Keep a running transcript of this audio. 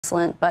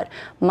excellent. But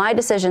my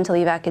decision to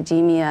leave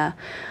academia,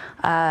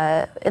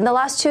 in the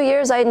last 2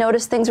 years, I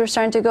noticed things were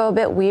starting to go a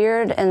bit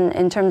weird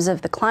in terms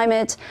of the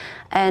climate.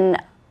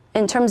 And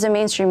in terms of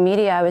mainstream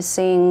media, I was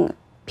seeing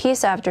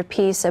piece after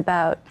piece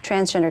about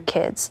transgender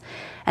kids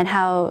and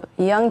how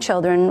young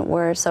children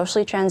were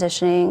socially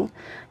transitioning,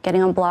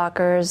 getting on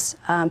blockers,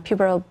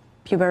 pubertal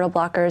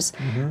blockers,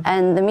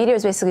 and the media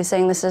was basically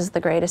saying this is the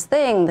greatest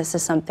thing, this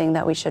is something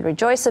that we should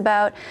rejoice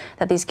about,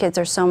 that these kids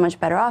are so much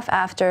better off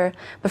after.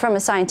 But from a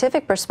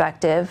scientific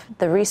perspective,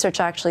 the research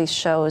actually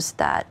shows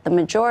that the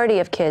majority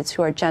of kids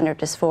who are gender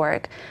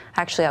dysphoric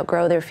actually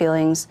outgrow their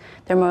feelings.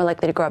 They're more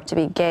likely to grow up to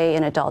be gay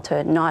in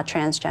adulthood, not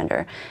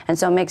transgender. And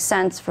so it makes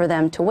sense for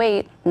them to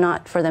wait,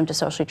 not for them to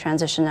socially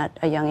transition at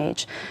a young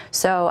age.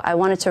 So I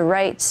wanted to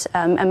write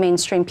a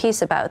mainstream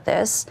piece about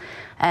this.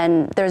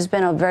 And there's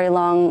been a very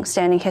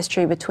long-standing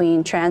history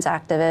between trans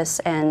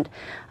activists and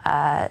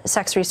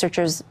sex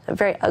researchers, a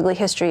very ugly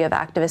history of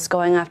activists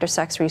going after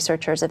sex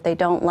researchers if they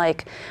don't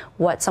like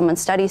what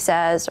someone's study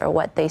says or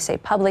what they say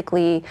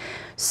publicly.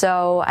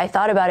 So I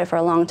thought about it for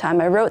a long time.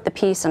 I wrote the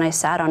piece and I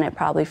sat on it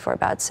probably for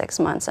about 6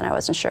 months, and I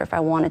wasn't sure if I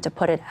wanted to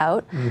put it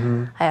out.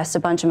 I asked a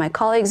bunch of my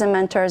colleagues and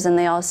mentors, and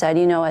they all said,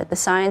 you know what, the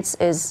science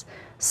is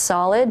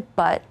solid,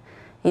 but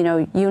you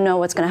know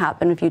what's going to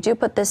happen if you do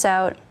put this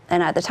out.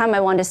 And at the time, I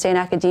wanted to stay in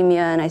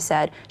academia, and I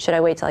said, should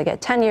I wait till I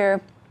get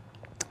tenure?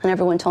 And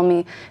everyone told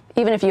me,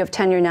 even if you have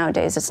tenure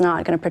nowadays, it's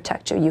not going to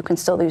protect you. You can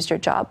still lose your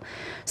job.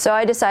 So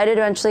I decided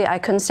eventually I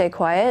couldn't stay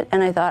quiet,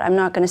 and I thought I'm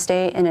not going to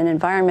stay in an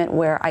environment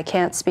where I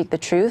can't speak the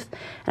truth,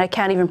 and I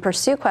can't even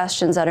pursue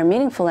questions that are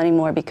meaningful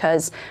anymore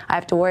because I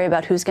have to worry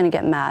about who's going to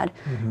get mad,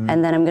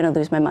 and then I'm going to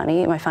lose my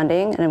money, my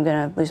funding, and I'm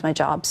going to lose my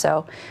job.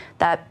 So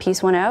that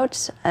piece went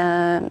out.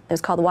 It was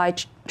called Why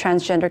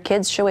Transgender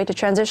Kids Should Wait to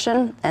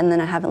Transition, and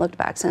then I haven't looked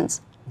back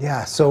since.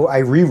 Yeah, so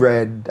I've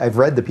read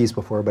the piece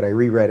before, but I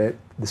reread it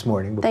this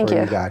morning before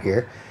you got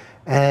here.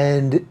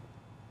 And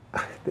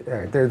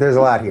there's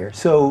a lot here.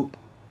 So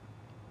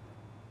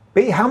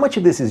how much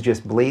of this is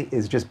just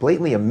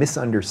blatantly a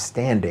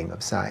misunderstanding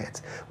of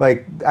science?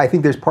 Like, I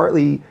think there's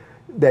partly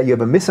that you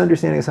have a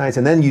misunderstanding of science,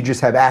 and then you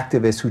just have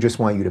activists who just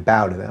want you to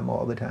bow to them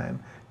all the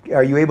time.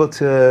 Are you able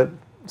to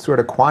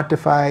sort of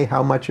quantify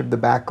how much of the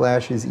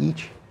backlash is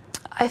each?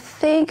 I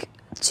think,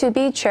 to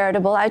be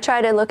charitable, I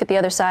try to look at the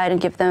other side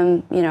and give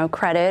them,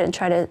 credit and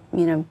try to,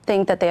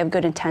 think that they have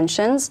good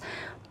intentions.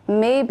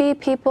 Maybe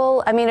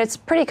people, I mean, it's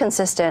pretty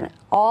consistent.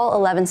 All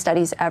 11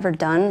 studies ever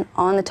done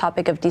on the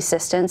topic of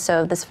desistance,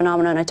 so this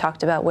phenomenon I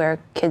talked about where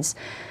kids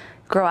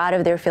grow out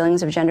of their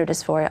feelings of gender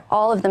dysphoria,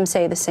 all of them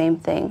say the same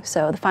thing.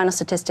 So the final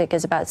statistic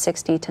is about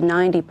 60 to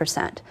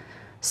 90%.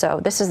 So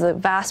this is the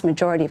vast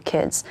majority of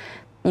kids.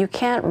 You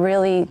can't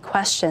really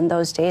question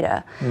those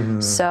data.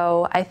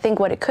 So I think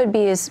what it could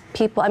be is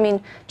people, I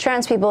mean,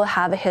 trans people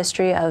have a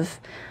history of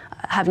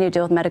having to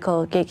deal with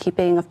medical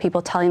gatekeeping, of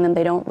people telling them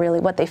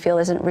what they feel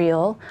isn't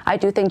real. I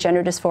do think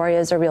gender dysphoria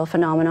is a real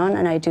phenomenon,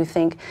 and I do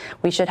think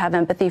we should have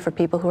empathy for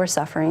people who are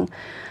suffering.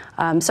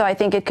 So I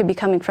think it could be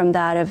coming from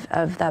that,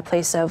 of that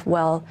place of,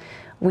 well,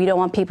 we don't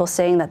want people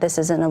saying that this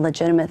isn't a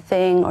legitimate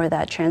thing or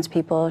that trans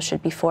people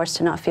should be forced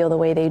to not feel the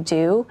way they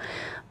do.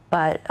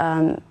 But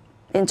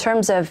in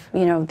terms of,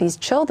 these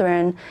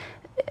children,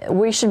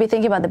 we should be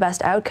thinking about the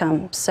best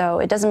outcome. So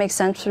it doesn't make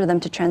sense for them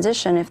to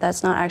transition if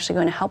that's not actually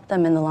going to help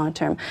them in the long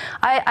term.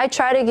 I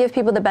try to give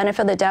people the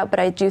benefit of the doubt, but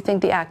I do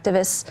think the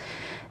activists,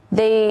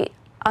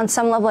 on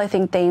some level, I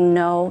think they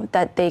know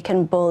that they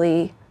can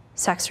bully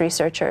sex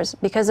researchers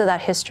because of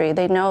that history.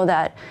 They know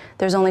that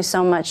there's only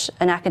so much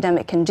an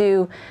academic can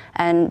do,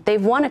 and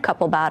they've won a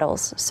couple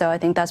battles. So I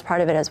think that's part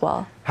of it as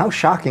well. How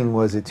shocking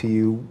was it to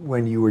you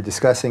when you were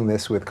discussing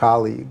this with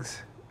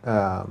colleagues?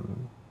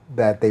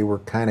 That they were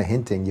kind of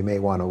hinting you may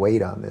want to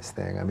wait on this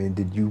thing. I mean,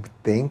 did you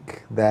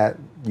think that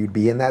you'd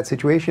be in that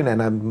situation?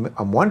 And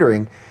I'm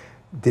wondering,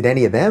 did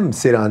any of them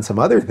sit on some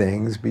other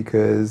things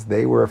because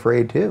they were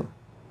afraid too?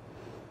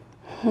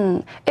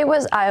 It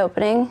was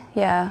eye-opening,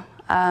 yeah.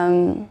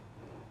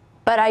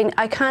 But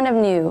I kind of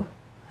knew.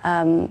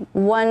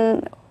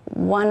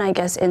 One, I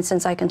guess,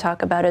 instance I can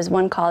talk about is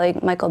one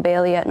colleague, Michael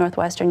Bailey at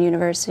Northwestern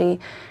University.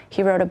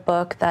 He wrote a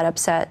book that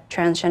upset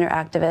transgender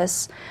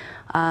activists.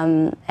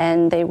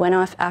 And they went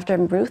off after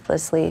him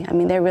ruthlessly. I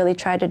mean, they really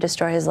tried to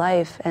destroy his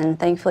life. And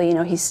thankfully,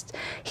 he's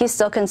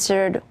still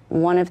considered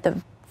one of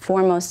the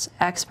foremost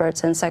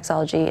experts in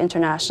sexology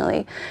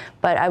internationally.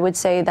 But I would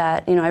say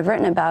that, I've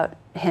written about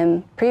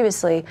him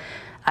previously.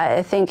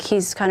 I think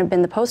he's kind of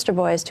been the poster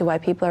boy as to why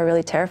people are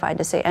really terrified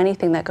to say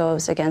anything that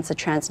goes against the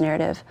trans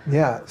narrative.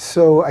 Yeah,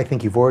 so I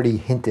think you've already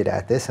hinted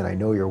at this, and I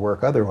know your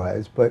work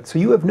otherwise, but so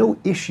you have no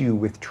issue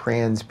with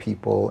trans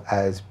people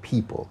as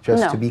people,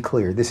 just to be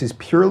clear. This is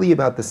purely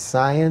about the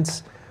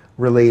science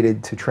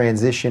related to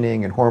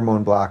transitioning and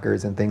hormone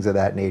blockers and things of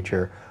that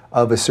nature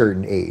of a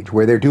certain age,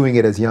 where they're doing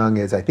it as young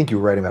as, I think you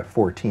were writing about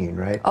 14,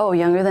 right? Oh,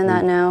 younger than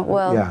that now?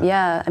 Well,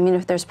 yeah. I mean,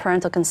 if there's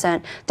parental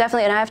consent,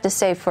 definitely. And I have to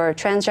say, for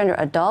transgender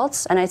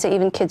adults, and I'd say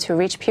even kids who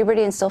reach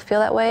puberty and still feel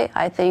that way,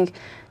 I think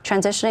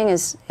transitioning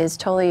is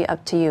totally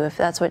up to you. If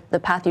that's what the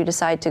path you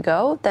decide to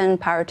go, then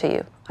power to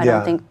you. I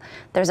don't think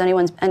there's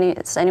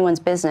it's anyone's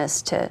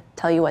business to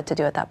tell you what to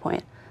do at that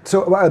point.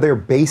 So are there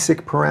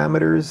basic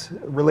parameters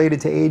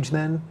related to age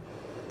then?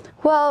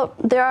 Well,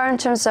 there are in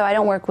terms of, I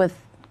don't work with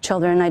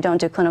children, I don't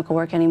do clinical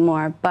work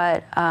anymore,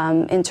 but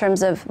in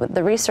terms of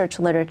the research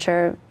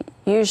literature,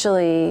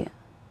 usually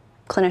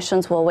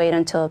clinicians will wait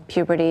until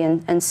puberty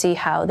and see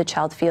how the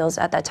child feels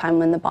at that time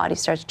when the body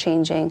starts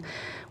changing,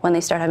 when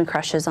they start having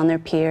crushes on their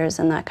peers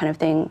and that kind of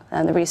thing.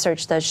 And the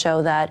research does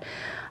show that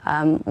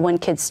when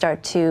kids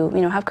start to,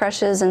 have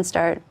crushes and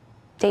start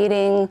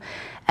dating,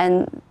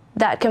 and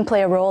that can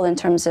play a role in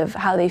terms of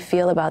how they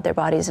feel about their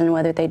bodies and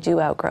whether they do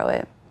outgrow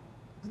it.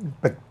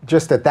 But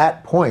just at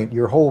that point,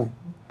 your whole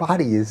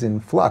body is in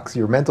flux.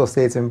 Your mental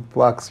state's in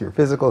flux, your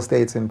physical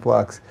state's in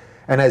flux.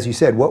 And as you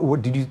said,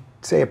 what did you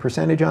say a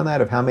percentage on that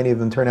of how many of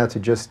them turn out to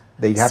just,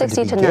 they happen to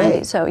be 60 to gay?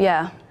 90, so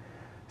yeah.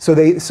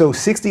 So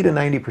 60 to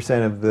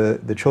 90% of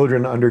the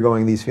children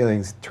undergoing these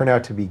feelings turn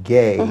out to be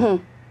gay.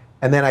 Mm-hmm.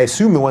 And then I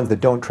assume the ones that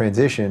don't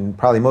transition,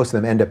 probably most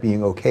of them end up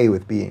being okay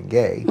with being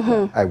gay,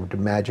 mm-hmm. I would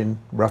imagine,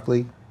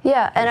 roughly.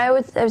 Yeah, and I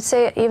would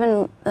say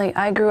even, like,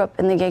 I grew up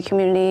in the gay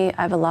community.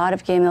 I have a lot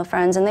of gay male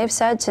friends, and they've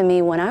said to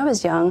me when I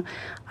was young,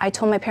 I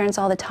told my parents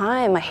all the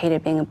time I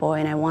hated being a boy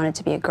and I wanted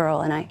to be a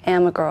girl, and I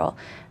am a girl,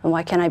 and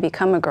why can't I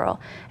become a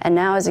girl? And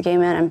now as a gay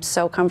man, I'm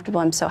so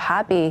comfortable, I'm so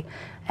happy.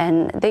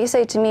 And they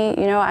say to me,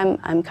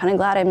 I'm kind of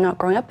glad I'm not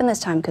growing up in this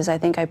time, because I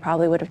think I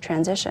probably would have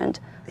transitioned.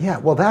 Yeah,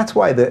 well, that's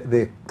why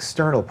the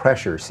external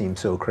pressure seems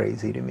so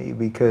crazy to me,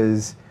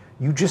 because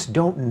you just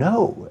don't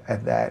know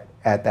at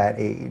that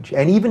age.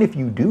 And even if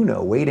you do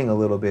know, waiting a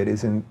little bit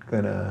isn't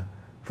gonna,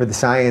 for the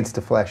science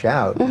to flesh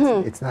out,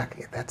 mm-hmm.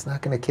 That's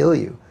not gonna kill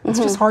you. It's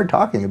mm-hmm. just hard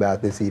talking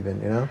about this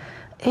even,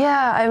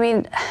 Yeah, I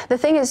mean, the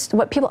thing is,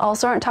 what people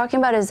also aren't talking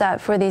about is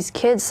that for these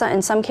kids,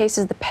 in some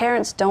cases, the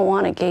parents don't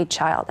want a gay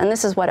child. And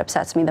this is what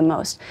upsets me the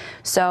most.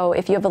 So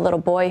if you have a little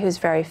boy who's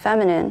very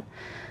feminine,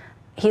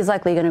 he's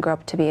likely gonna grow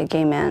up to be a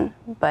gay man.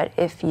 But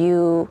if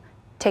you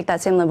take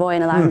that same little boy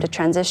and allow him to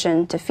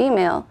transition to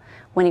female,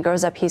 when he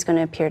grows up, he's going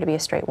to appear to be a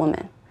straight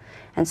woman.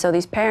 And so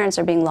these parents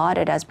are being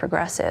lauded as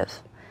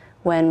progressive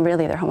when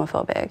really they're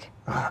homophobic.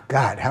 Oh,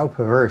 God, how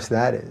perverse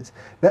that is.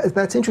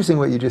 That's interesting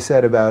what you just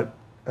said about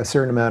a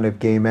certain amount of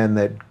gay men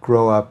that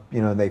grow up,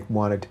 they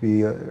wanted to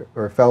be,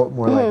 or felt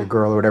more like a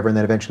girl or whatever, and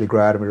then eventually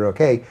grow out and were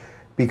okay.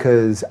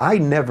 Because I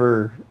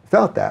never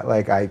felt that.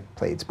 Like, I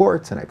played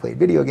sports and I played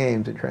video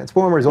games and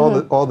Transformers,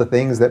 all the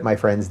things that my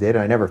friends did,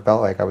 and I never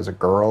felt like I was a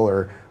girl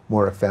or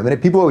more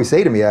effeminate. People always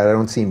say to me, I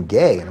don't seem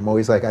gay, and I'm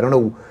always like, I don't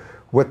know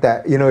what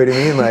that, you know what I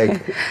mean?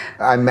 Like,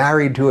 I'm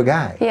married to a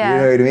guy, you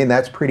know what I mean?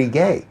 That's pretty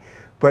gay.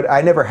 But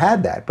I never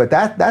had that. But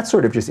that's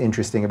sort of just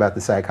interesting about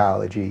the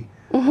psychology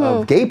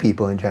of gay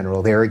people in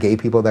general. There are gay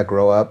people that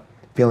grow up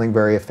feeling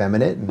very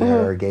effeminate, and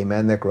there are gay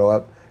men that grow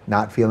up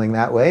not feeling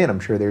that way, and I'm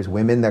sure there's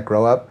women that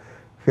grow up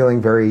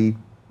feeling very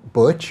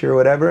butch or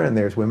whatever, and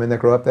there's women that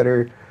grow up that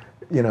are,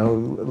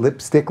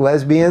 lipstick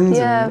lesbians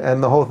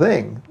and the whole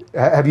thing.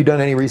 Have you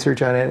done any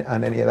research on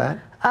any of that?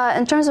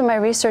 In terms of my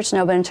research,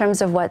 no, but in terms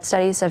of what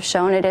studies have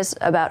shown, it is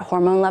about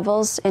hormone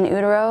levels in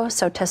utero.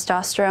 So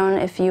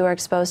testosterone, if you are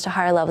exposed to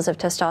higher levels of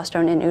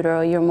testosterone in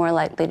utero, you're more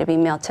likely to be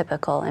male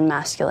typical and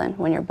masculine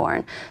when you're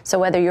born. So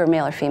whether you're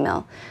male or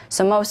female.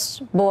 So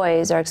most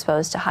boys are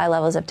exposed to high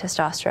levels of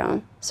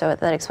testosterone. So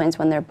that explains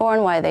when they're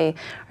born why they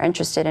are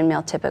interested in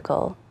male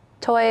typical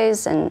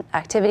toys and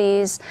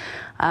activities.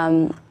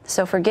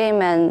 So for gay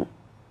men,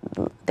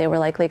 they were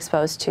likely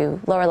exposed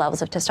to lower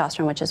levels of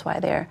testosterone, which is why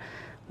they're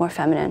more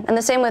feminine. And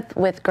the same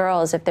with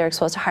girls. If they're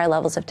exposed to higher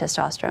levels of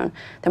testosterone,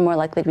 they're more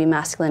likely to be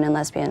masculine and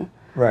lesbian.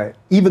 Right.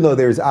 Even though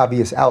there's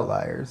obvious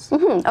outliers.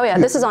 Mm-hmm. Oh yeah,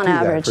 this is on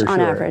average.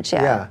 On average,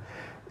 yeah.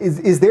 Yeah.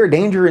 Is there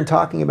danger in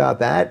talking about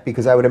that?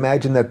 Because I would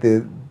imagine that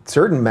the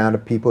certain amount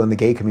of people in the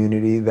gay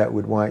community that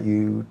would want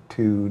you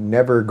to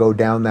never go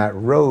down that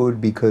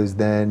road, because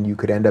then you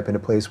could end up in a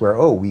place where,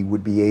 we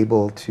would be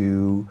able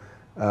to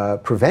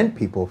prevent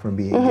people from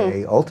being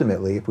gay,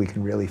 ultimately, if we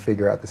can really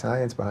figure out the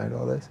science behind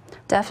all this.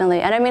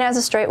 Definitely. And I mean, as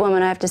a straight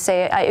woman, I have to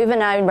say,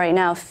 even I right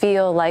now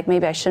feel like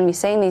maybe I shouldn't be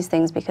saying these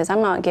things because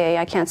I'm not gay.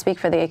 I can't speak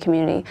for the gay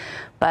community.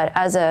 But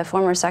as a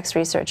former sex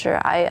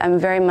researcher, I'm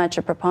very much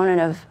a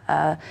proponent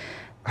of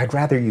I'd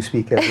rather you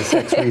speak as a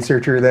sex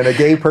researcher than a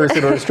gay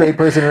person or a straight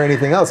person or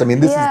anything else. I mean,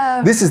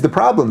 this is the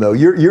problem, though.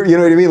 You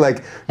know what I mean?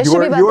 Like,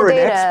 you're an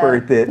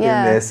expert in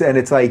this, and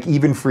it's like,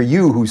 even for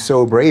you, who's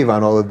so brave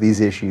on all of these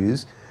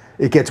issues,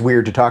 it gets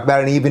weird to talk about.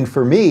 And even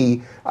for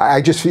me,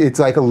 it's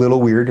like a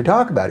little weird to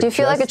talk about. Do you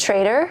feel like a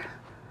traitor?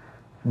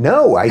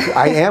 No, I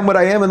am what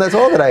I am, and that's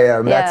all that I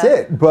am. That's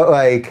it. But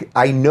like,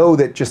 I know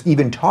that just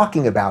even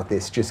talking about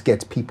this just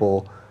gets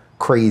people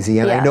crazy,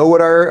 and I know what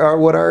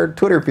our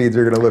Twitter feeds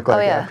are going to look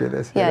like after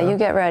this. You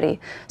get ready.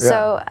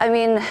 So I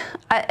mean,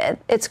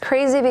 it's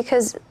crazy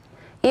because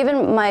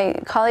even my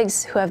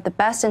colleagues who have the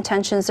best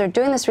intentions, they're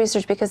doing this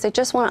research because they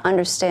just want to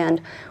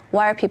understand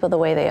why are people the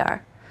way they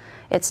are.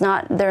 It's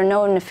not, there are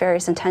no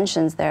nefarious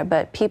intentions there,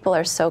 but people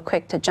are so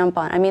quick to jump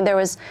on. I mean, there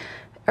was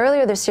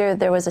earlier this year,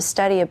 there was a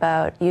study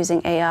about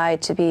using AI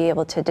to be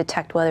able to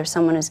detect whether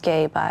someone is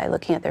gay by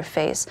looking at their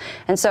face.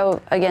 And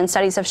so, again,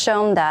 studies have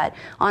shown that,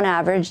 on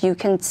average, you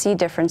can see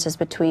differences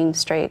between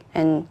straight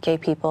and gay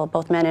people,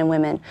 both men and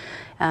women,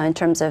 in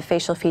terms of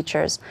facial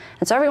features.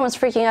 And so everyone's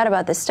freaking out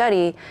about this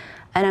study.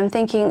 And I'm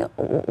thinking,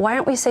 why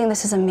aren't we saying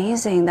this is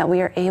amazing that we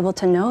are able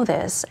to know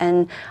this?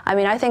 And I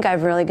mean, I think I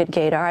have really good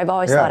gaydar. I've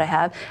always thought I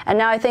have. And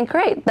now I think,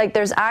 great, like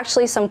there's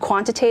actually some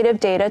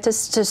quantitative data to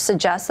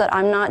suggest that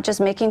I'm not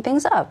just making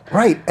things up.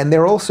 Right. And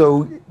they're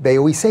also, they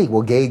always say,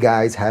 well, gay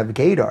guys have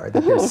gaydar,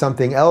 that there's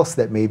something else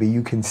that maybe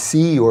you can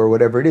see or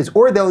whatever it is.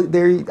 Or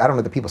they're, I don't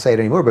know that people say it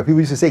anymore, but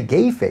people used to say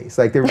gay face.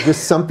 Like there was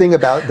just something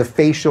about the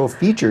facial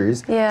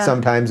features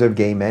sometimes of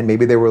gay men.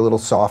 Maybe they were a little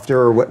softer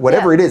or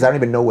whatever it is. I don't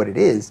even know what it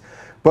is.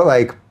 But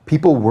like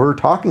people were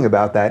talking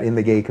about that in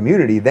the gay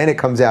community. Then it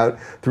comes out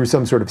through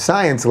some sort of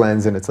science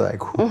lens and it's like,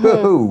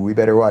 whoa, we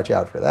better watch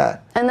out for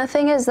that. And the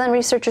thing is, then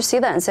researchers see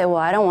that and say, well,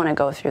 I don't want to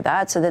go through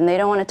that. So then they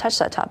don't want to touch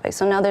that topic.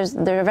 So now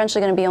there are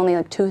eventually going to be only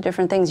like 2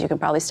 different things you can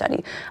probably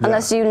study.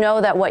 Unless you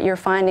know that what you're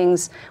going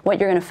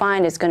to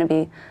find is going to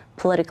be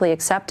politically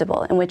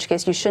acceptable, in which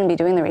case you shouldn't be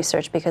doing the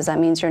research because that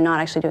means you're not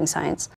actually doing science.